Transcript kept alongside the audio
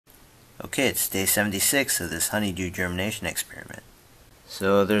Okay, it's day 76 of this honeydew germination experiment.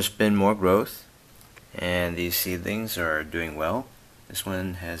 So there's been more growth, and these seedlings are doing well. This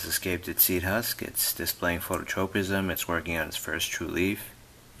one has escaped its seed husk, it's displaying phototropism, it's working on its first true leaf.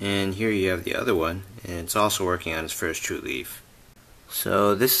 And here you have the other one, and it's also working on its first true leaf.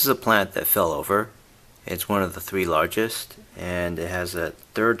 So this is a plant that fell over. It's one of the 3 largest, and it has a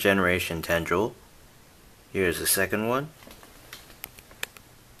 3rd generation tendril. Here's the second one.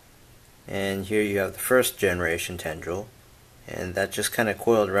 And here you have the 1st generation tendril, and that just kind of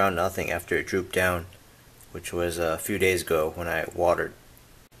coiled around nothing after it drooped down, which was a few days ago when I watered.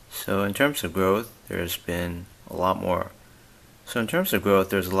 So in terms of growth, there's been a lot more.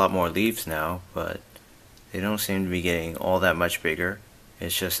 There's a lot more leaves now, but they don't seem to be getting all that much bigger.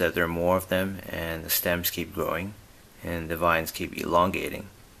 It's just that there are more of them, and the stems keep growing, and the vines keep elongating.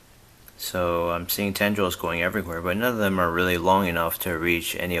 So I'm seeing tendrils going everywhere, but none of them are really long enough to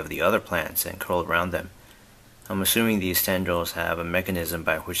reach any of the other plants and curl around them. I'm assuming these tendrils have a mechanism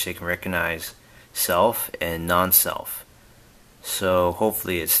by which they can recognize self and non-self. So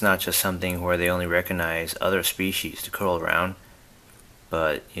hopefully it's not just something where they only recognize other species to curl around,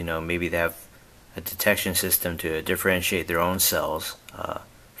 but maybe they have a detection system to differentiate their own cells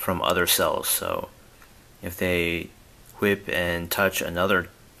from other cells. So if they whip and touch another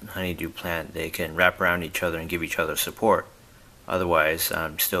honeydew plant, they can wrap around each other and give each other support. Otherwise,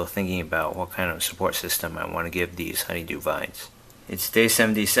 I'm still thinking about what kind of support system I want to give these honeydew vines. It's day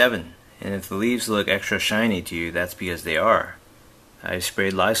 77, and if the leaves look extra shiny to you, that's because they are. I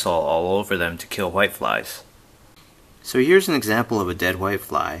sprayed Lysol all over them to kill whiteflies. So here's an example of a dead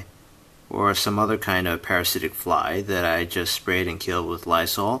whitefly, or some other kind of parasitic fly that I just sprayed and killed with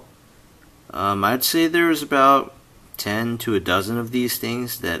Lysol. I'd say there's about 10 to a dozen of these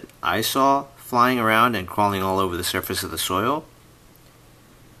things that I saw flying around and crawling all over the surface of the soil.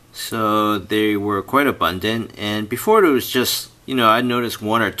 So they were quite abundant, and before it was just, I'd noticed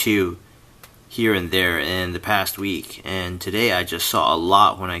 1 or 2 here and there in the past week, and today I just saw a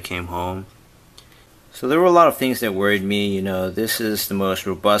lot when I came home. So there were a lot of things that worried me. This is the most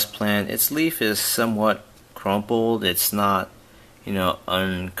robust plant. Its leaf is somewhat crumpled. It's not,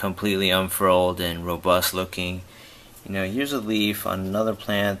 completely unfurled and robust looking. Here's a leaf on another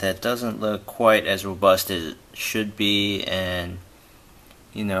plant that doesn't look quite as robust as it should be, and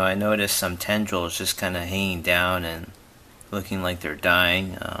I noticed some tendrils just kind of hanging down and looking like they're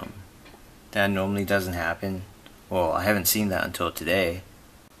dying. That normally doesn't happen. Well, I haven't seen that until today.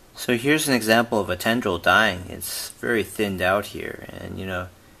 So here's an example of a tendril dying. It's very thinned out here, and the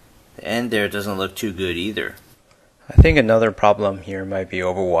end there doesn't look too good either. I think another problem here might be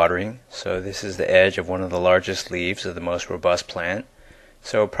overwatering. So this is the edge of one of the largest leaves of the most robust plant.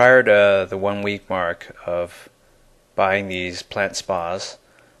 So prior to the 1 week mark of buying these plant spas,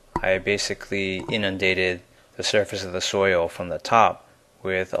 I basically inundated the surface of the soil from the top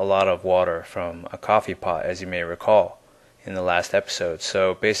with a lot of water from a coffee pot, as you may recall in the last episode.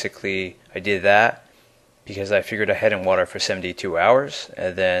 So basically I did that because I figured I hadn't watered for 72 hours,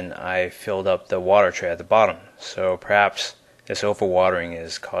 and then I filled up the water tray at the bottom. So perhaps this overwatering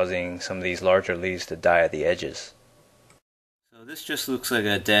is causing some of these larger leaves to die at the edges. So this just looks like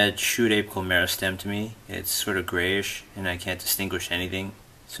a dead shoot apical meristem to me. It's sort of grayish and I can't distinguish anything.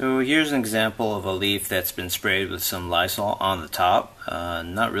 So here's an example of a leaf that's been sprayed with some Lysol on the top,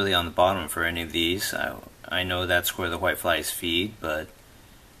 not really on the bottom for any of these. I know that's where the whiteflies feed, but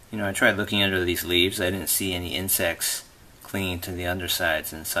I tried looking under these leaves. I didn't see any insects clinging to the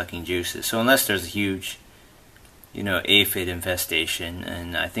undersides and sucking juices. So unless there's a huge, aphid infestation,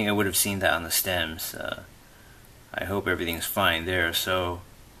 and I think I would have seen that on the stems. I hope everything's fine there. So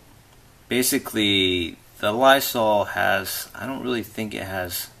basically, the Lysol I don't really think it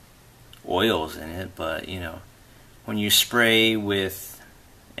has oils in it, but when you spray with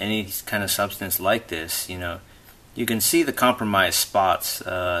any kind of substance like this, you can see the compromised spots.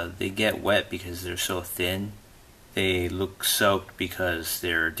 They get wet because they're so thin. They look soaked because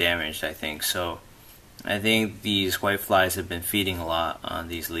they're damaged, I think. So I think these whiteflies have been feeding a lot on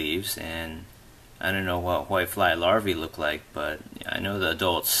these leaves, and I don't know what whitefly larvae look like, but I know the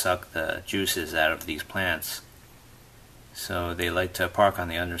adults suck the juices out of these plants. So they like to park on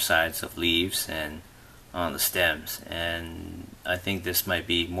the undersides of leaves and on the stems, and I think this might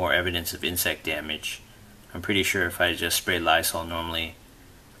be more evidence of insect damage. I'm pretty sure if I just sprayed Lysol normally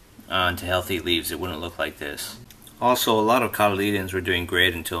onto healthy leaves, it wouldn't look like this. Also, a lot of cotyledons were doing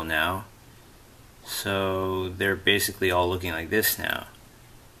great until now. So they're basically all looking like this now.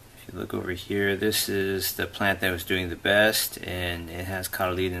 If you look over here, this is the plant that was doing the best, and it has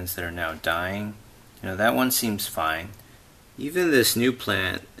cotyledons that are now dying. That one seems fine. Even this new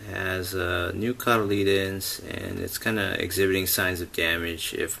plant has new cotyledons, and it's kind of exhibiting signs of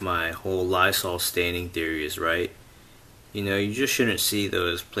damage if my whole Lysol staining theory is right. You know, you just shouldn't see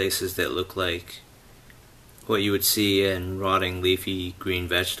those places that look like what you would see in rotting leafy green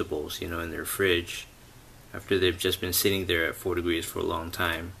vegetables, you know, in their fridge after they've just been sitting there at 4 degrees for a long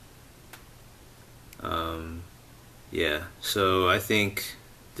time. Yeah, so I think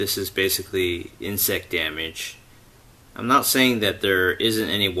this is basically insect damage. I'm not saying that there isn't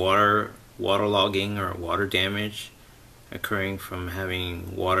any waterlogging or water damage occurring from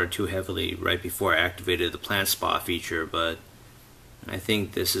having water too heavily right before I activated the plant spot feature, but I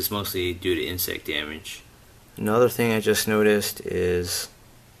think this is mostly due to insect damage. Another thing I just noticed is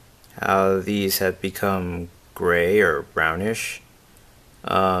how these have become gray or brownish,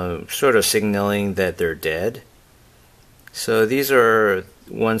 sort of signaling that they're dead. So these are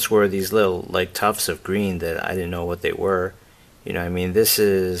once were these little like tufts of green that I didn't know what they were. You know, I mean, this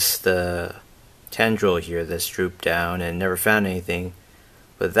is the tendril here that's drooped down and never found anything,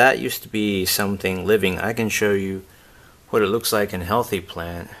 but that used to be something living. I can show you what it looks like in a healthy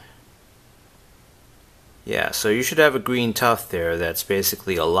plant. Yeah, so you should have a green tuft there that's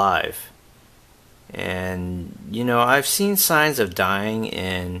basically alive. And you know, I've seen signs of dying,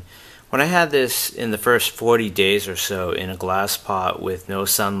 and when I had this in the first 40 days or so in a glass pot with no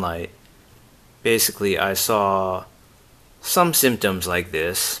sunlight, basically I saw some symptoms like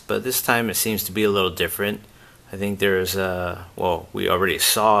this, but this time it seems to be a little different. I think there's well, we already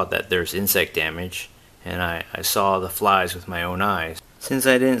saw that there's insect damage, and I saw the flies with my own eyes. Since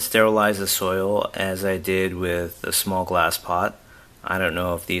I didn't sterilize the soil as I did with the small glass pot, I don't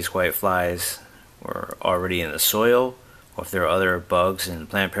know if these white flies were already in the soil, or if there are other bugs and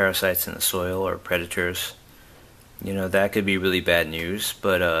plant parasites in the soil or predators. You know, that could be really bad news,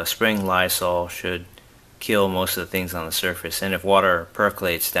 but spraying Lysol should kill most of the things on the surface. And if water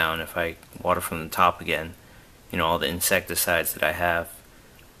percolates down, if I water from the top again, you know, all the insecticides that I have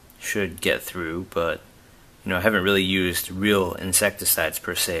should get through. But you know, I haven't really used real insecticides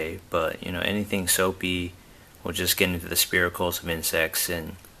per se, but you know, anything soapy will just get into the spiracles of insects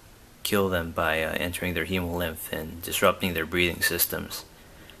and kill them by entering their hemolymph and disrupting their breathing systems.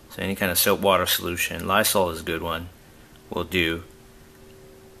 So any kind of soap water solution, Lysol is a good one, will do.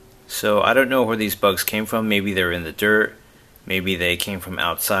 So I don't know where these bugs came from. Maybe they're in the dirt, maybe they came from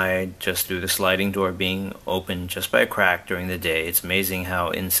outside just through the sliding door being opened just by a crack during the day. It's amazing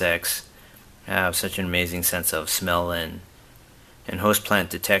how insects have such an amazing sense of smell and host plant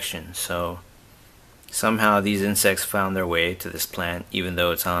detection. So somehow these insects found their way to this plant, even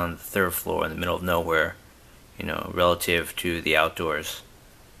though it's on the 3rd floor in the middle of nowhere, you know, relative to the outdoors.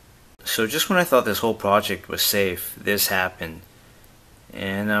 So just when I thought this whole project was safe, this happened.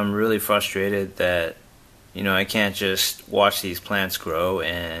 And I'm really frustrated that, you know, I can't just watch these plants grow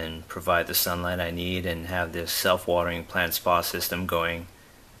and provide the sunlight I need and have this self-watering plant spa system going.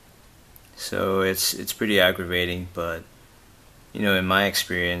 So it's pretty aggravating, but you know, in my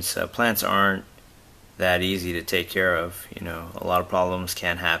experience, plants aren't that easy to take care of. You know, a lot of problems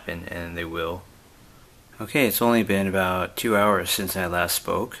can happen, and they will. Okay, it's only been about 2 hours since I last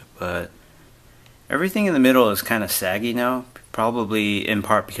spoke, but everything in the middle is kind of saggy now, probably in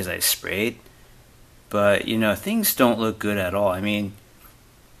part because I sprayed. But you know, things don't look good at all. I mean,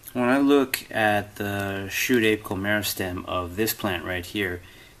 when I look at the shoot apical meristem of this plant right here,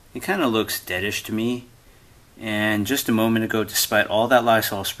 it kind of looks deadish to me. And just a moment ago, despite all that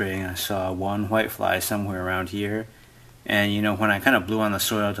Lysol spraying, I saw one white fly somewhere around here. And you know, when I kind of blew on the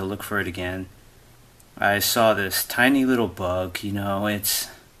soil to look for it again, I saw this tiny little bug. You know, it's,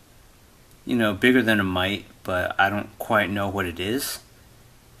 you know, bigger than a mite, but I don't quite know what it is.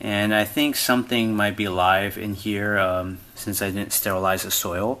 And I think something might be alive in here since I didn't sterilize the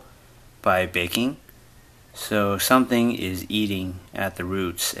soil by baking. So something is eating at the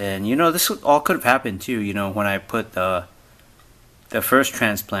roots. And you know, this all could have happened too, you know, when I put the first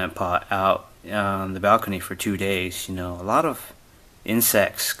transplant pot out on the balcony for 2 days. You know, a lot of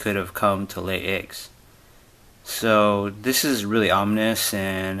insects could have come to lay eggs. So this is really ominous,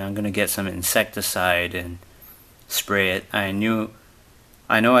 and I'm gonna get some insecticide and spray it. I know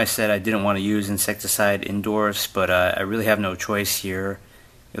I said I didn't want to use insecticide indoors, but I really have no choice here.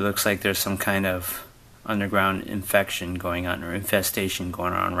 It looks like there's some kind of underground infection going on, or infestation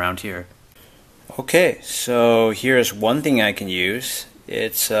going on around here. Okay, so here's one thing I can use.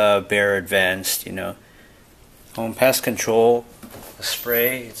 It's Bear Advanced, you know, home pest control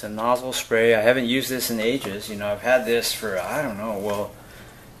spray. It's a nozzle spray. I haven't used this in ages. You know, I've had this for, I don't know, well,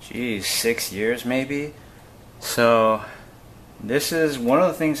 geez, 6 years maybe. So this is one of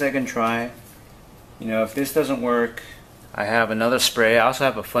the things I can try. You know, if this doesn't work, I have another spray. I also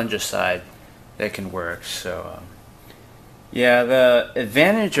have a fungicide that can work. So yeah, the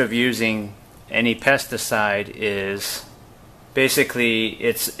advantage of using any pesticide is basically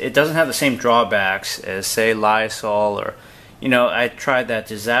it doesn't have the same drawbacks as, say, Lysol, or I tried that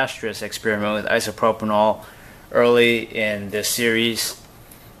disastrous experiment with isopropanol early in this series,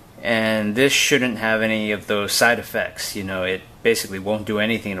 and this shouldn't have any of those side effects. It basically won't do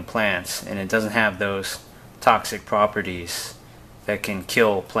anything to plants, and it doesn't have those toxic properties that can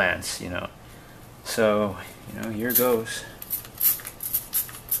kill plants. So here goes.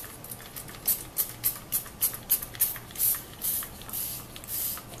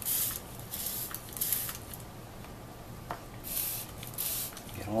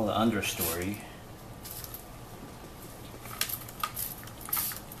 Get all the understory.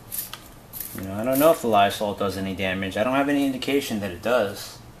 I don't know if the Lysol does any damage. I don't have any indication that it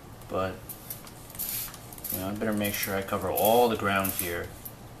does, but I better make sure I cover all the ground here.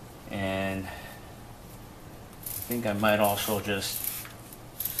 And I think I might also just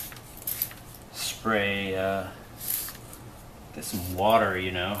spray, get some water,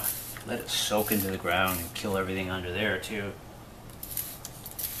 let it soak into the ground and kill everything under there too.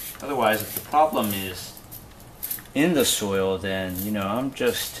 Otherwise, if the problem is in the soil, then I'm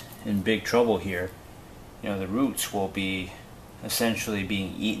just in big trouble here. The roots will be essentially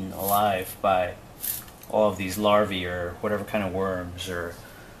being eaten alive by all of these larvae or whatever kind of worms or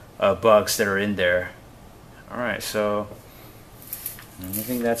bugs that are in there. Alright, so I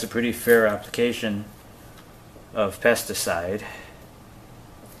think that's a pretty fair application of pesticide.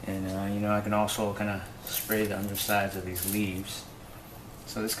 And I can also kind of spray the undersides of these leaves.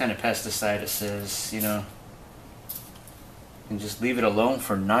 So this kind of pesticide, it says, you can just leave it alone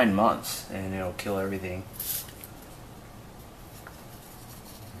for 9 months and it'll kill everything.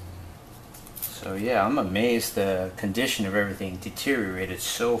 So yeah, I'm amazed the condition of everything deteriorated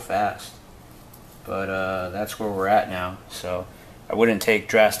so fast. But that's where we're at now, so I wouldn't take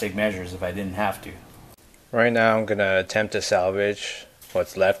drastic measures if I didn't have to. Right now I'm going to attempt to salvage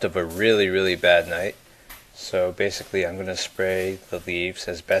what's left of a really, really bad night. So basically I'm going to spray the leaves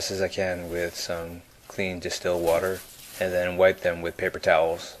as best as I can with some clean distilled water and then wipe them with paper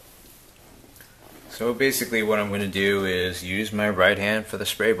towels. So basically what I'm going to do is use my right hand for the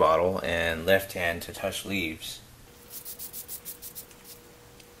spray bottle and left hand to touch leaves.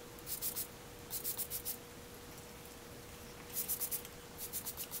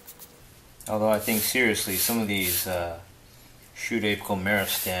 Although I think seriously some of these shoot apical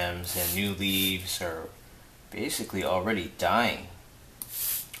meristems and new leaves are basically already dying.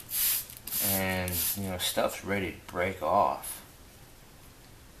 And stuff's ready to break off.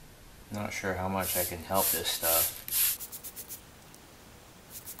 Not sure how much I can help this stuff.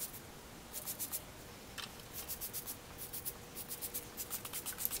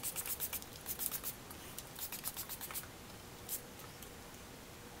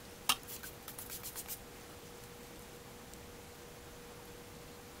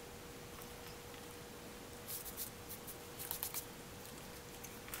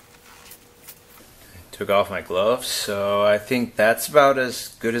 Took off my gloves, so I think that's about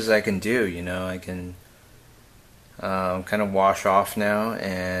as good as I can do. I can kind of wash off now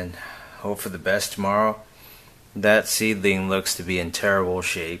and hope for the best tomorrow. That seedling looks to be in terrible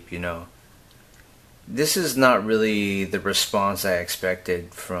shape. This is not really the response I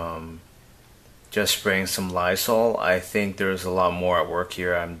expected from just spraying some Lysol. I think there's a lot more at work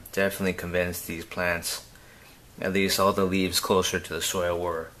here. I'm definitely convinced these plants, at least all the leaves closer to the soil,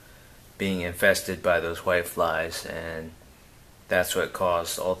 were being infested by those white flies, and that's what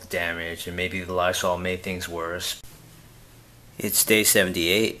caused all the damage, and maybe the Lysol made things worse. It's day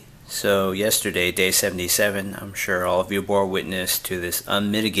 78, so yesterday, day 77, I'm sure all of you bore witness to this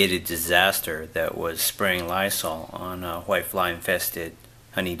unmitigated disaster that was spraying Lysol on white fly infested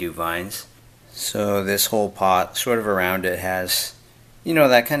honeydew vines. So this whole pot, sort of around it, has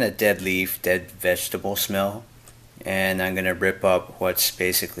that kind of dead leaf, dead vegetable smell, and I'm going to rip up what's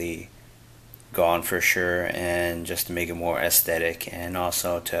basically gone for sure, and just to make it more aesthetic and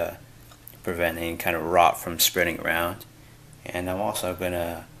also to prevent any kind of rot from spreading around. And I'm also going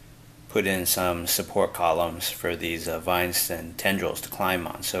to put in some support columns for these vines and tendrils to climb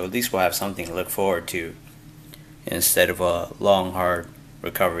on, so at least we'll have something to look forward to instead of a long hard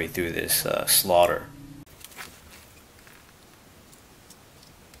recovery through this slaughter.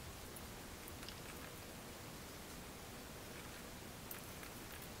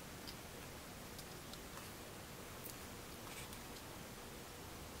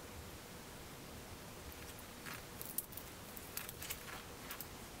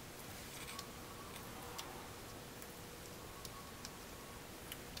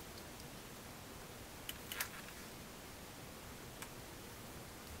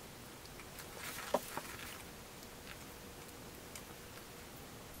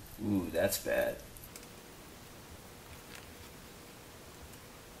 that's bad.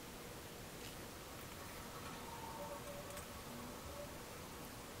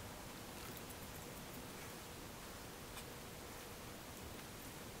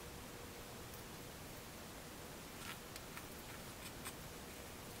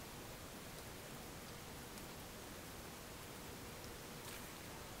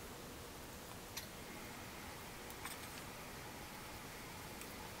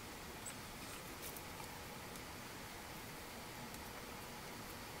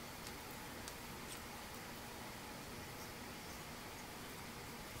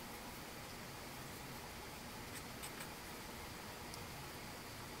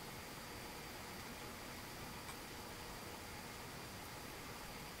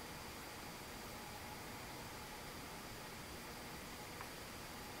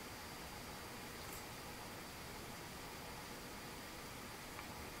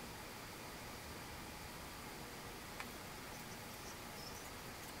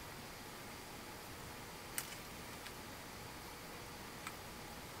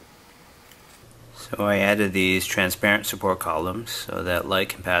 So I added these transparent support columns so that light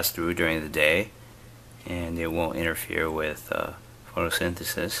can pass through during the day and it won't interfere with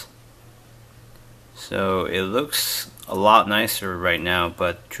photosynthesis. So it looks a lot nicer right now,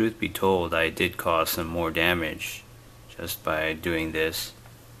 but truth be told, I did cause some more damage just by doing this.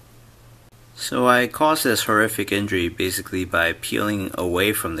 So I caused this horrific injury basically by peeling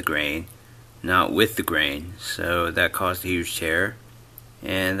away from the grain, not with the grain, so that caused a huge tear.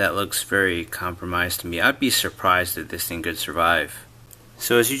 And that looks very compromised to me. I'd be surprised if this thing could survive.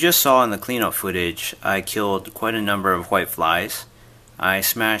 So as you just saw in the cleanup footage, I killed quite a number of white flies. I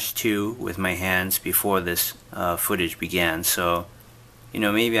smashed 2 with my hands before this footage began, so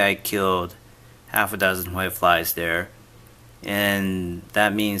maybe I killed half a dozen white flies there, and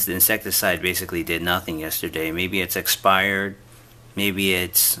that means the insecticide basically did nothing yesterday. Maybe it's expired, maybe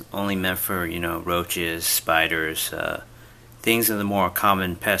it's only meant for roaches, spiders, things of the more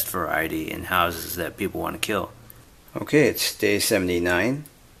common pest variety in houses that people want to kill. Okay, it's day 79,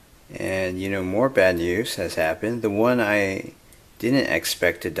 and more bad news has happened. The one I didn't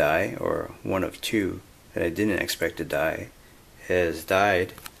expect to die, or one of 2 that I didn't expect to die, has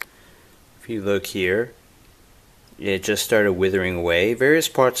died. If you look here, it just started withering away. Various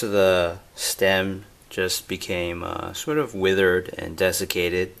parts of the stem just became sort of withered and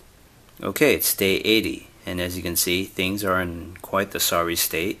desiccated. Okay, it's day 80. And as you can see, things are in quite the sorry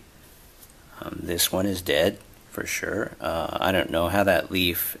state. This one is dead, for sure. I don't know how that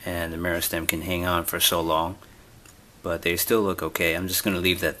leaf and the meristem can hang on for so long, but they still look okay. I'm just going to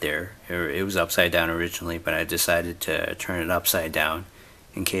leave that there. It was upside down originally, but I decided to turn it upside down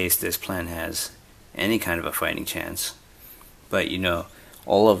in case this plant has any kind of a fighting chance. But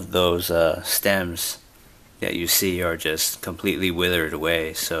all of those stems that you see are just completely withered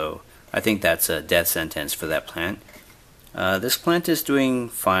away, so I think that's a death sentence for that plant. This plant is doing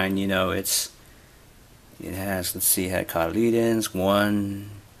fine. It has, let's see, it had cotyledons, 1,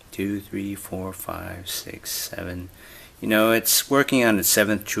 2, 3, 4, 5, 6, 7. It's working on its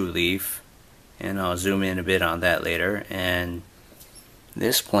 7th true leaf, and I'll zoom in a bit on that later. And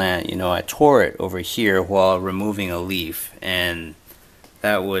this plant, I tore it over here while removing a leaf, and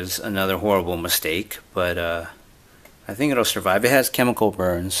that was another horrible mistake, but I think it'll survive. It has chemical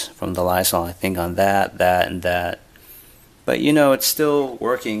burns from the Lysol, I think, on that, and that. But it's still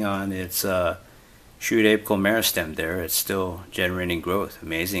working on its shoot apical meristem there. It's still generating growth,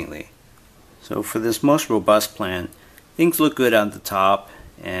 amazingly. So for this most robust plant, things look good on the top,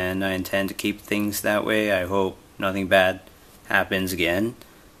 and I intend to keep things that way. I hope nothing bad happens again.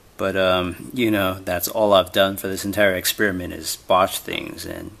 But, that's all I've done for this entire experiment is botch things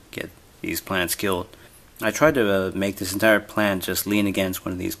and get these plants killed. I tried to make this entire plant just lean against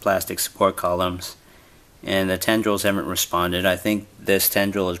one of these plastic support columns, and the tendrils haven't responded. I think this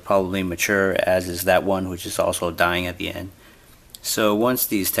tendril is probably mature, as is that one, which is also dying at the end. So once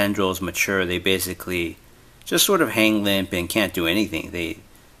these tendrils mature, they basically just sort of hang limp and can't do anything. They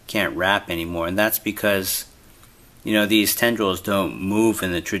can't wrap anymore, and that's because these tendrils don't move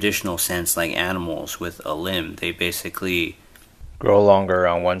in the traditional sense like animals with a limb. They basically grow longer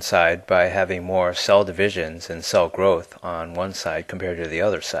on one side by having more cell divisions and cell growth on one side compared to the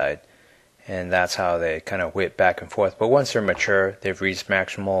other side. And that's how they kind of whip back and forth. But once they're mature, they've reached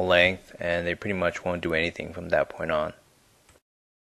maximal length, and they pretty much won't do anything from that point on.